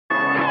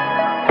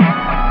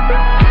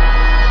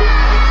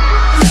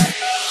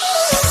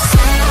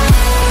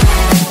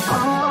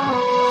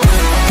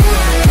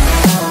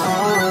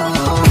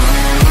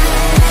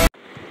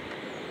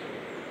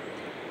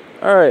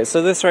Alright,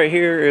 so this right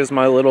here is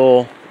my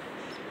little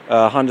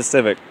Honda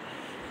Civic.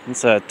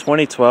 It's a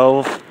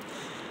 2012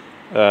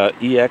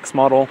 EX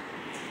model.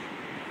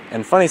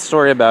 And funny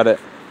story about it,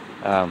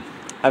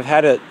 I've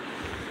had it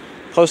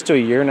close to a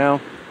year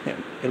now.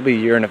 It'll be a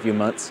year in a few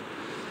months.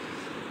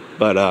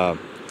 But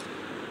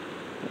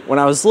when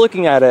I was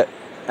looking at it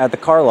at the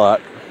car lot,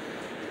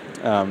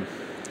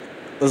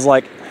 it was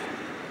like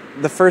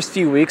the first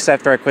few weeks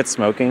after I quit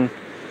smoking.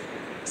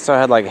 So I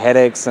had like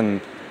headaches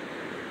and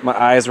my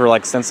eyes were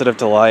like sensitive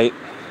to light,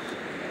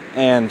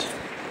 and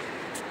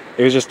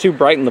it was just too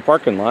bright in the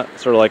parking lot,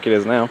 sort of like it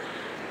is now.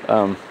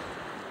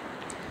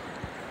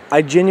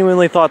 I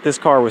genuinely thought this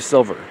car was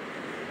silver.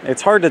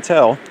 It's hard to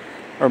tell,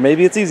 or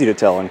maybe it's easy to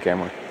tell on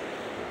camera,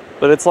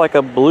 but it's like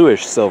a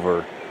bluish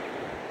silver.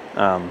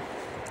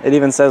 It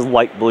even says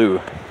light blue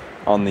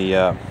on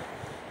the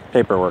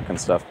paperwork and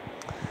stuff.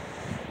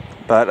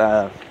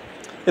 But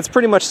it's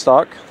pretty much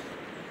stock.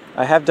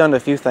 I have done a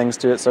few things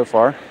to it so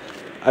far.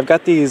 I've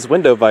got these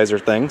window visor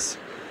things.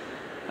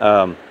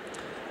 That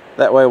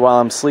way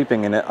while I'm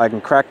sleeping in it, I can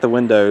crack the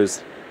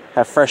windows,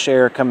 have fresh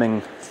air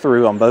coming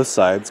through on both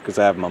sides, because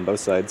I have them on both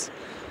sides.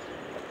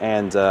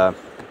 And I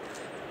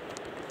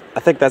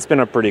think that's been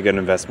a pretty good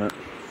investment.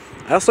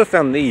 I also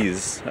found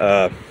these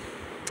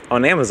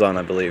on Amazon,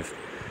 I believe.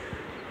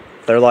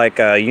 They're like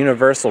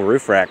universal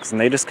roof racks, and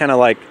they just kind of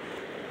like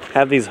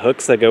have these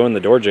hooks that go in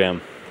the door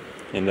jamb.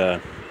 And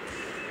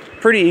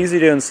pretty easy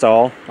to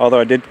install,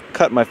 although I did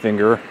cut my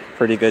finger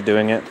pretty good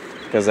doing it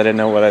because I didn't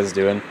know what I was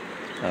doing.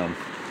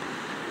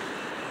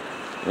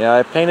 Yeah,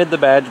 I painted the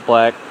badge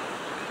black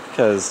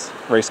because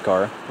race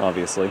car,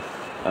 obviously.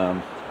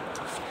 Got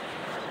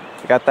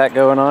that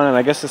going on, and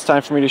I guess it's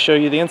time for me to show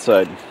you the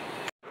inside.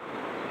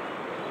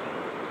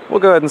 We'll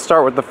go ahead and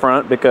start with the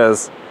front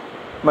because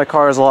my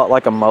car is a lot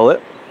like a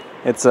mullet.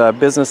 It's a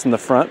business in the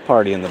front,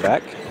 party in the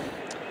back.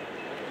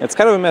 It's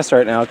kind of a mess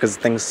right now because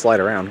things slide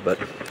around, but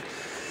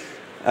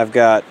I've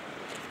got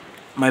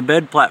my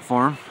bed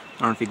platform. I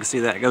don't know if you can see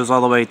that. It goes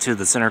all the way to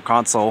the center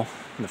console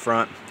in the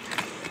front.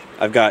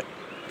 I've got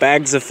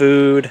bags of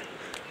food,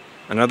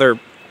 another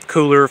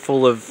cooler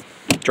full of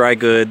dry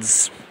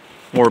goods,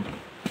 more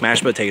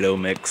mashed potato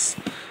mix,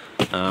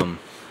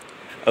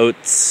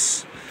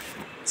 oats,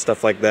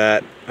 stuff like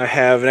that. I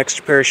have an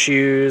extra pair of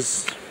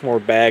shoes, more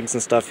bags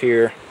and stuff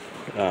here.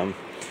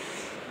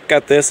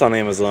 Got this on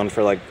Amazon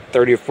for like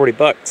 30 or 40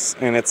 bucks,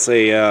 and it's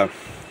a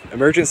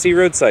emergency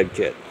roadside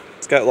kit.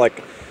 It's got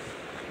like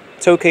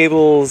tow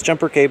cables,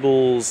 jumper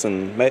cables,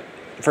 and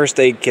first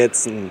aid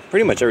kits, and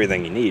pretty much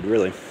everything you need,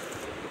 really.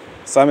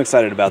 So I'm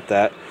excited about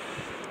that.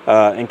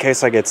 In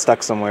case I get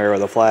stuck somewhere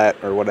with a flat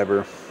or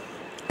whatever.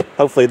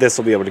 Hopefully this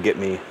will be able to get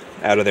me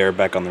out of there,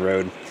 back on the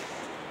road.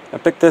 I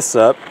picked this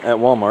up at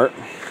Walmart.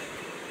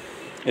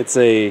 It's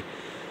one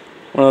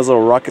of those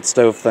little rocket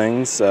stove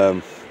things.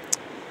 The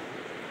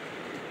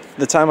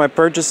time I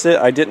purchased it,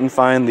 I didn't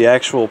find the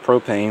actual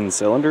propane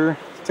cylinder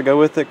to go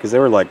with it because they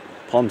were like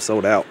plumb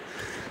sold out.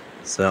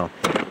 So,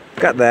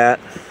 got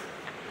that.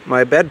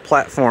 My bed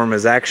platform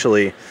is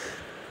actually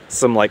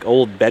some like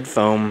old bed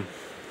foam.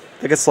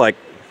 I think it's like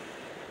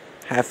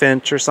 1/2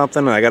 inch or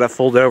something, and I got it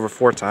folded over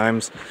 4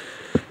 times.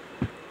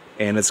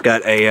 And it's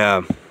got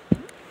a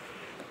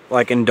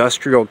like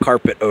industrial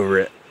carpet over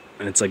it,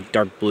 and it's like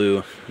dark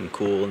blue and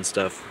cool and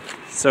stuff.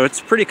 So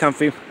it's pretty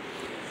comfy.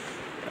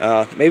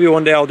 Maybe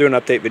one day I'll do an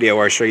update video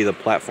where I show you the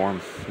platform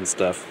and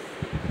stuff.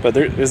 But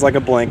there's like a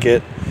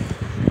blanket.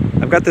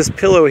 I've got this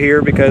pillow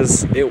here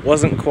because the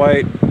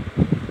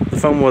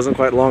foam wasn't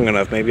quite long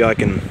enough. Maybe I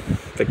can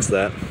fix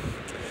that.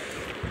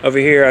 Over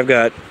here I've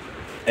got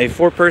a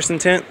 4-person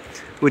tent,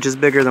 which is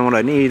bigger than what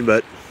I need,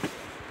 but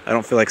I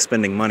don't feel like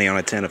spending money on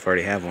a tent if I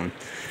already have one.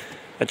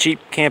 A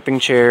cheap camping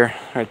chair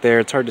right there.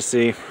 It's hard to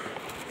see.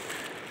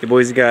 You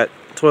boys got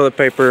toilet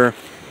paper,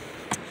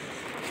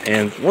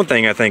 and one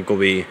thing I think will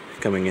be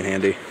coming in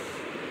handy.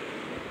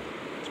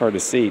 It's hard to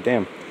see,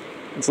 damn.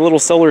 It's a little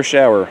solar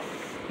shower.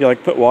 You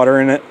like put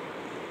water in it,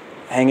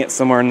 hang it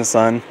somewhere in the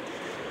sun,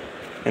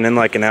 and in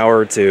like an hour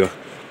or two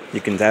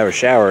you can have a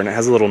shower, and it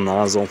has a little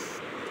nozzle.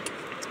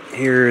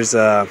 Here's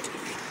a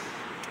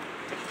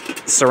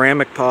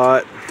ceramic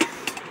pot,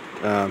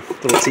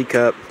 little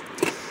teacup.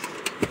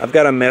 I've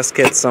got a mess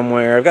kit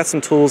somewhere. I've got some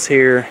tools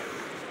here.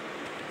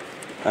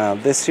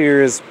 This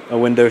here is a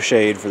window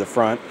shade for the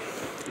front,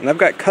 and I've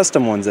got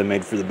custom ones I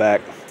made for the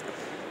back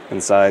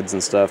and sides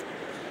and stuff.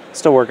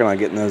 Still working on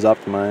getting those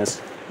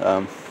optimized.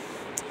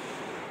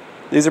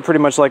 These are pretty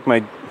much like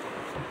my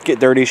get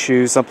dirty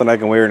shoes, something I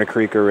can wear in a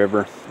creek or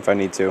river if I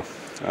need to.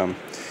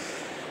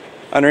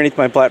 Underneath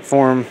my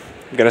platform,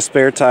 I've got a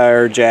spare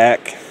tire,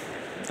 jack,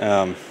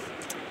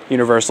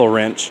 universal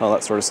wrench, all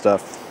that sort of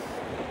stuff.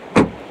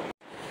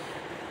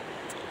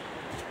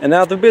 And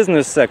now the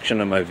business section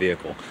of my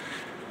vehicle.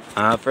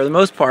 For the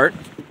most part,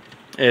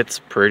 it's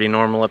pretty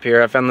normal up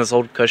here. I found this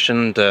old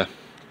cushion to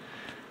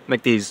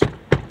make these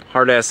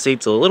hard-ass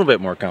seats a little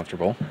bit more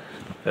comfortable,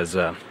 because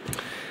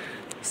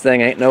this thing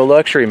ain't no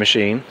luxury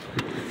machine.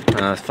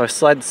 If I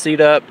slide the seat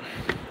up,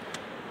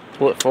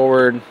 pull it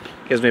forward,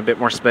 gives me a bit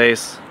more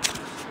space.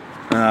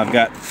 I've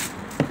got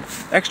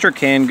extra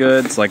canned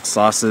goods like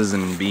sauces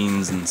and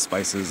beans and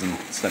spices and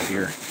stuff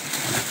here.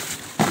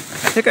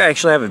 I think I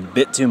actually have a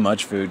bit too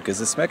much food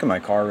because it's making my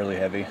car really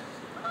heavy.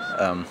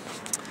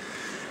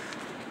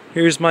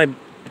 Here's my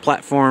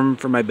platform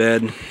for my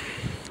bed.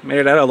 Made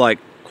it out of like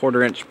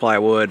 1/4-inch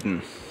plywood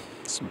and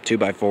some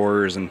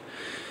 2x4s and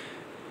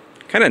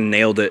kind of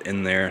nailed it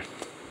in there.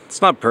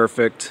 It's not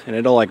perfect and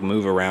it'll like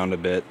move around a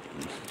bit.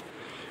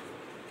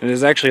 It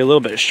is actually a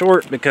little bit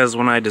short because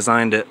when I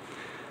designed it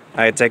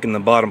I had taken the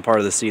bottom part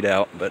of the seat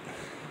out, but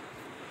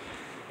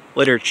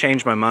later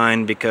changed my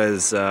mind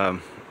because I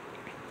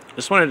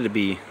just wanted it to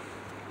be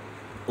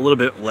a little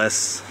bit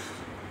less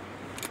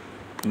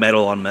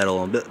metal on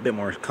metal, a bit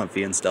more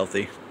comfy and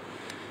stealthy.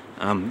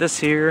 This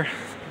here,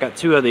 got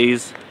 2 of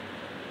these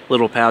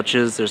little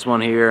pouches. There's one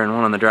here and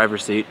one on the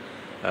driver's seat.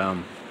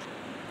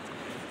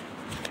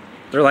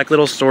 They're like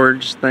little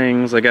storage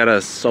things. I got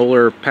a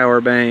solar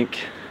power bank.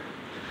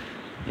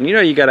 And you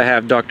know you gotta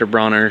have Dr.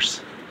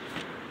 Bronner's.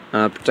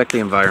 Protect the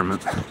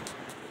environment.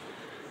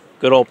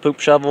 Good old poop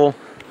shovel,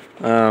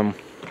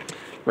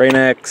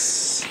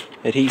 Rain-X,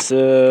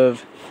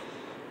 adhesive,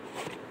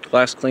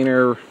 glass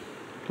cleaner,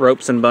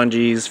 ropes and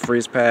bungees,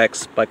 freeze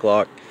packs, bike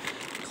lock,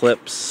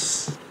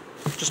 clips,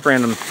 just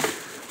random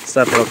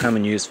stuff that'll come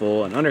in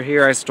useful. And under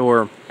here I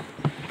store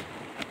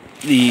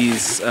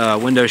these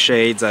window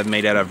shades I've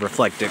made out of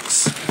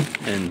Reflectix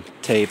and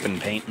tape and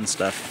paint and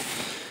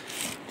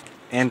stuff.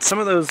 And some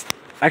of those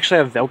actually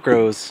have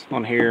Velcros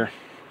on here,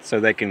 so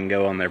they can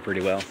go on there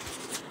pretty well.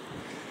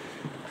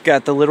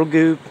 Got the little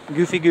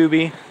Goofy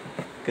Gooby,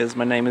 because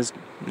my nickname is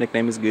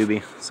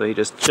Gooby, so he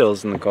just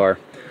chills in the car.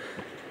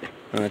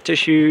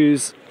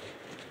 Tissues,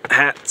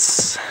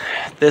 hats.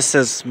 This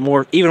has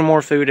even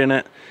more food in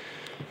it.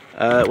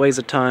 It weighs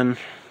a ton.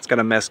 It's got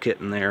a mess kit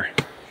in there,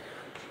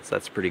 so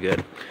that's pretty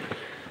good.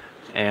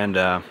 And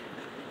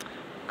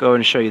go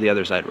and show you the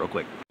other side real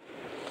quick.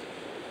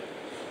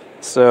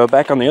 So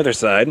back on the other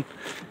side.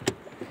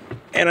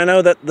 And I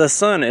know that the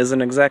sun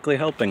isn't exactly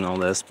helping all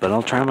this, but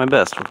I'll try my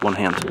best with one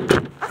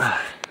hand.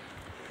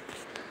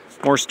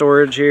 More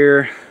storage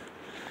here.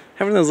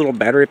 Having those little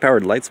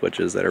battery-powered light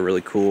switches that are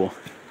really cool.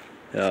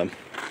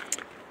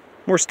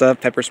 More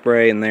stuff, pepper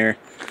spray in there.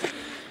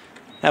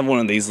 Have one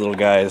of these little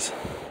guys.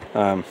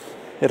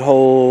 It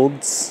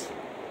holds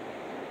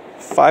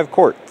 5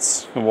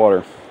 quarts of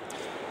water.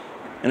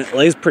 And it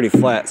lays pretty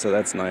flat, so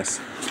that's nice.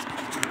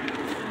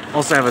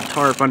 Also have a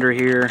tarp under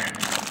here,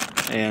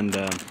 and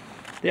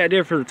the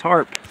idea for the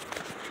tarp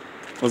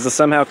was to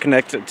somehow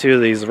connect it to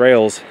these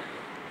rails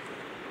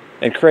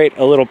and create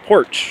a little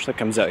porch that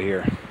comes out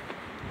here.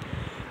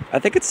 I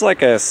think it's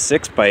like a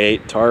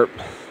 6x8 tarp,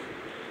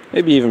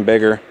 maybe even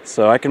bigger,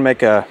 so I can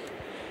make a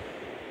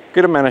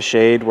good amount of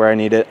shade where I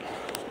need it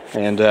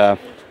and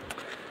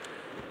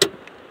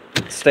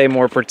stay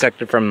more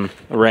protected from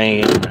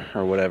rain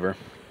or whatever.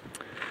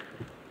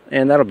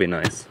 And that'll be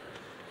nice.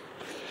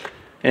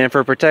 And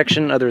for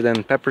protection, other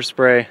than pepper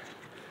spray,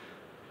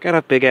 got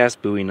a big ass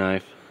Bowie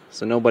knife,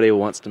 so nobody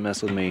wants to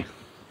mess with me.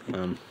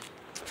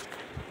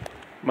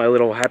 My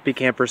little Happy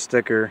Camper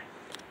sticker.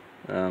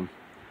 I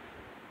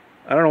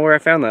don't know where I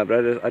found that,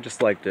 but I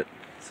just liked it.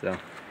 So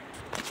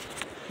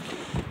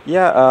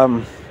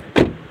yeah,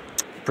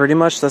 pretty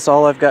much that's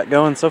all I've got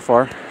going so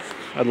far.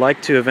 I'd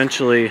like to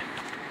eventually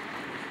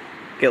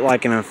get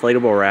like an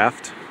inflatable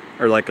raft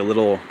or like a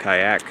little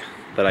kayak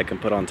that I can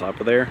put on top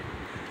of there,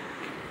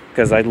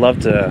 because I'd love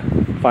to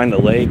find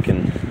the lake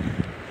and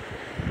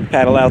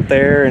paddle out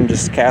there and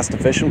just cast a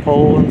fishing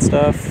pole and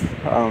stuff.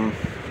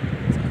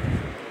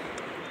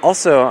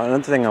 Also,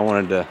 another thing I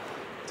wanted to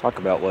talk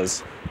about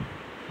was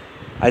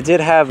I did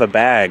have a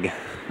bag,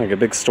 like a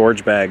big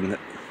storage bag that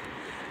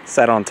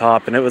sat on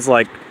top, and it was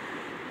like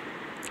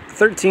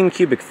 13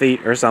 cubic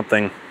feet or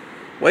something.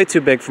 Way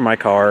too big for my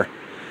car.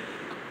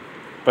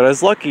 But I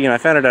was lucky and I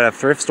found it at a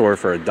thrift store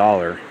for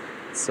 $1,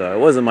 so it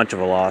wasn't much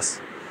of a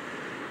loss.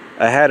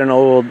 I had an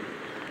old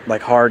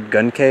like hard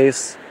gun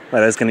case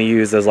that I was going to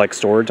use as like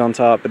storage on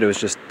top, but it was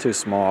just too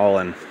small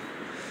and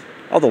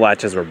all the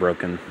latches were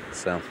broken.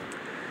 So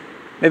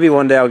maybe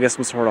one day I'll get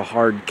some sort of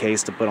hard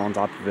case to put on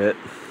top of it.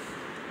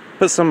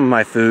 Put some of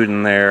my food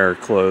in there, or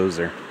clothes,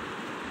 or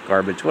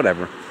garbage,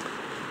 whatever.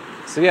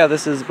 So yeah,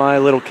 this is my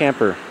little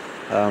camper.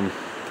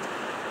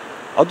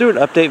 I'll do an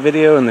update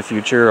video in the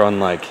future on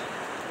like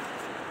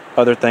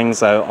other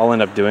things I'll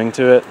end up doing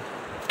to it,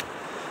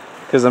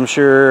 because I'm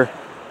sure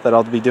that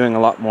I'll be doing a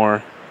lot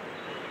more.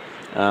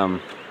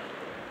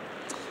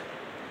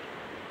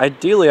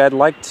 Ideally, I'd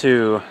like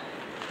to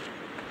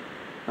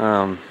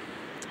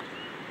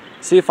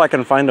see if I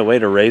can find a way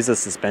to raise the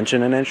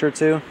suspension an inch or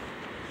two.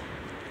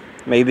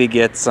 Maybe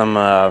get some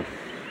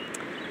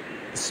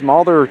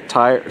smaller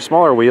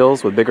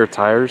wheels with bigger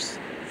tires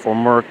for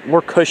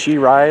more cushy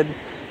ride,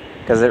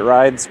 because it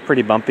rides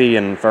pretty bumpy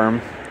and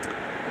firm.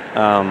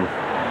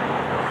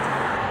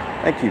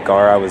 Thank you,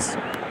 car. I was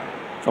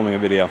filming a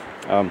video.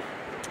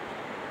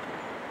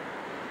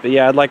 But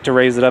yeah, I'd like to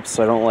raise it up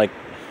so I don't like,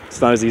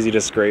 it's not as easy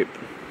to scrape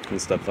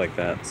and stuff like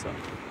that. So,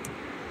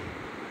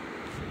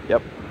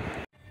 yep.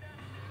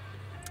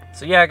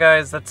 So yeah,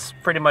 guys, that's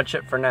pretty much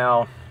it for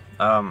now.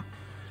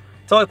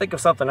 Until I think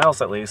of something else,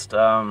 at least.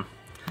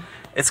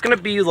 It's gonna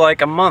be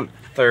like a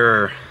month,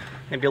 or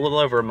maybe a little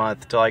over a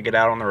month, till I get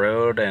out on the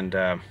road, and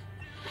I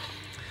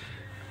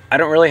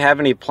don't really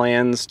have any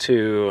plans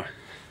to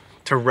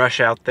rush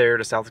out there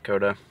to South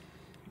Dakota,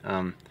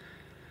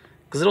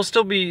 because it'll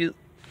still be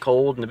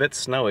cold and a bit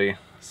snowy.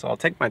 So I'll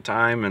take my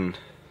time and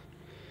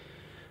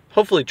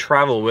hopefully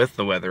travel with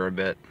the weather a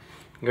bit.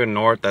 Go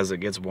north as it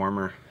gets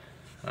warmer.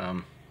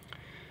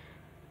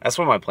 That's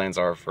what my plans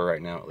are for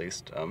right now, at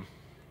least. But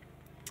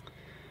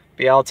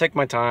yeah, I'll take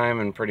my time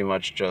and pretty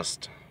much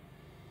just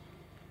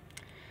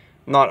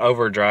not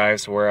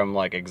overdrive to where I'm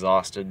like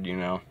exhausted, you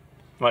know.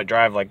 Might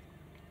drive like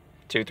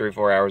 2, 3,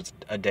 4 hours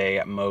a day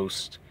at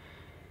most,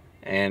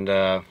 and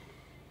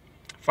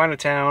find a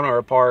town or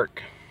a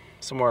park,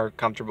 somewhere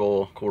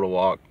comfortable, cool to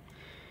walk.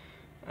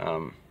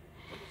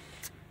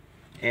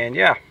 And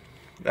yeah,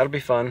 that'll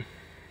be fun,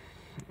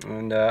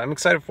 and I'm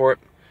excited for it.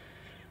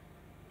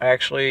 I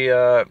actually,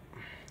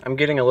 I'm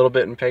getting a little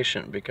bit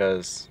impatient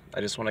because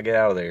I just want to get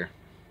out of there,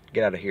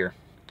 get out of here.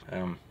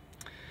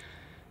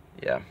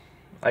 Yeah,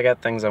 I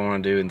got things I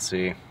want to do and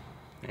see,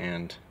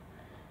 and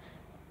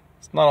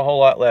it's not a whole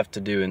lot left to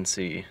do and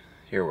see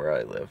here where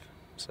I live.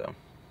 So,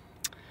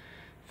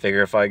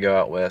 figure if I go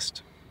out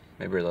west,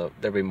 maybe there'll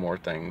be more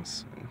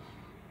things and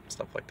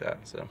stuff like that.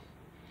 So,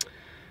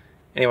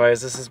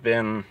 anyways, this has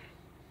been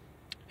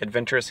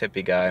Adventurous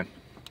Hippie Guy.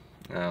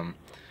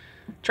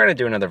 Trying to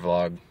do another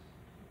vlog.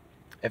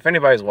 If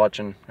anybody's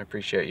watching, I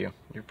appreciate you.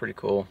 You're pretty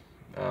cool.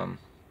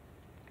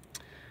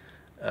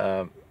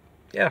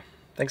 Yeah,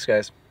 thanks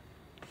guys.